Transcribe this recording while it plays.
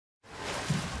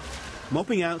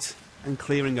Mopping out and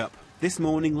clearing up. This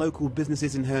morning, local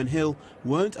businesses in Herne Hill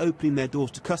weren't opening their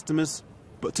doors to customers,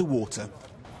 but to water.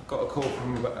 Got a call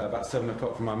from about 7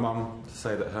 o'clock from my mum to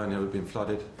say that Herne Hill had been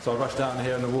flooded. So I rushed down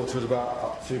here and the water was about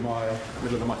up to my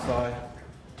middle of my thigh.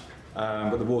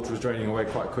 But the water was draining away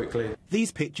quite quickly.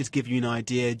 These pictures give you an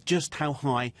idea just how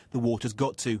high the water's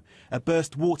got to. A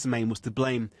burst water main was to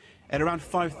blame. At around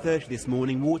 5:30 this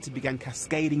morning, water began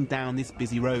cascading down this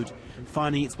busy road,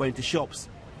 finding its way into shops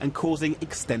and causing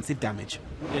extensive damage.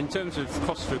 In terms of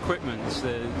cost for equipment,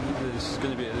 there's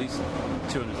going to be at least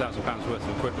 £200,000 worth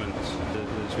of equipment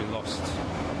that's been lost.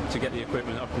 To get the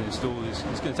equipment up and installed it's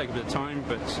going to take a bit of time,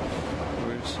 but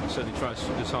we'll certainly try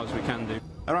as hard as we can do.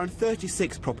 Around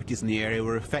 36 properties in the area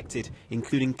were affected,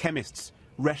 including chemists,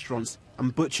 restaurants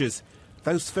and butchers.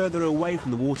 Those further away from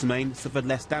the water main suffered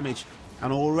less damage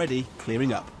and are already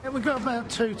clearing up. Yeah, we've got about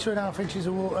 2.5 inches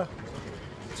of water.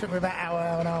 It took me about an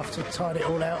hour and a half to tidy it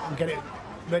all out and get it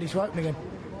ready to open again.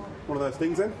 One of those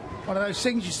things then? One of those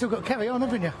things you've still got to carry on,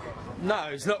 haven't you? No,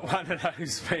 it's not one of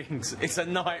those things. It's a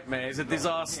nightmare, it's a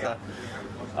disaster.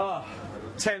 Oh,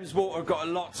 Thames Water have got a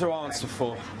lot to answer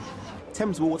for.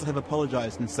 Thames Water have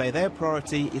apologised and say their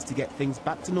priority is to get things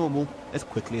back to normal as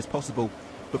quickly as possible.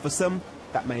 But for some,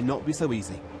 that may not be so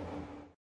easy.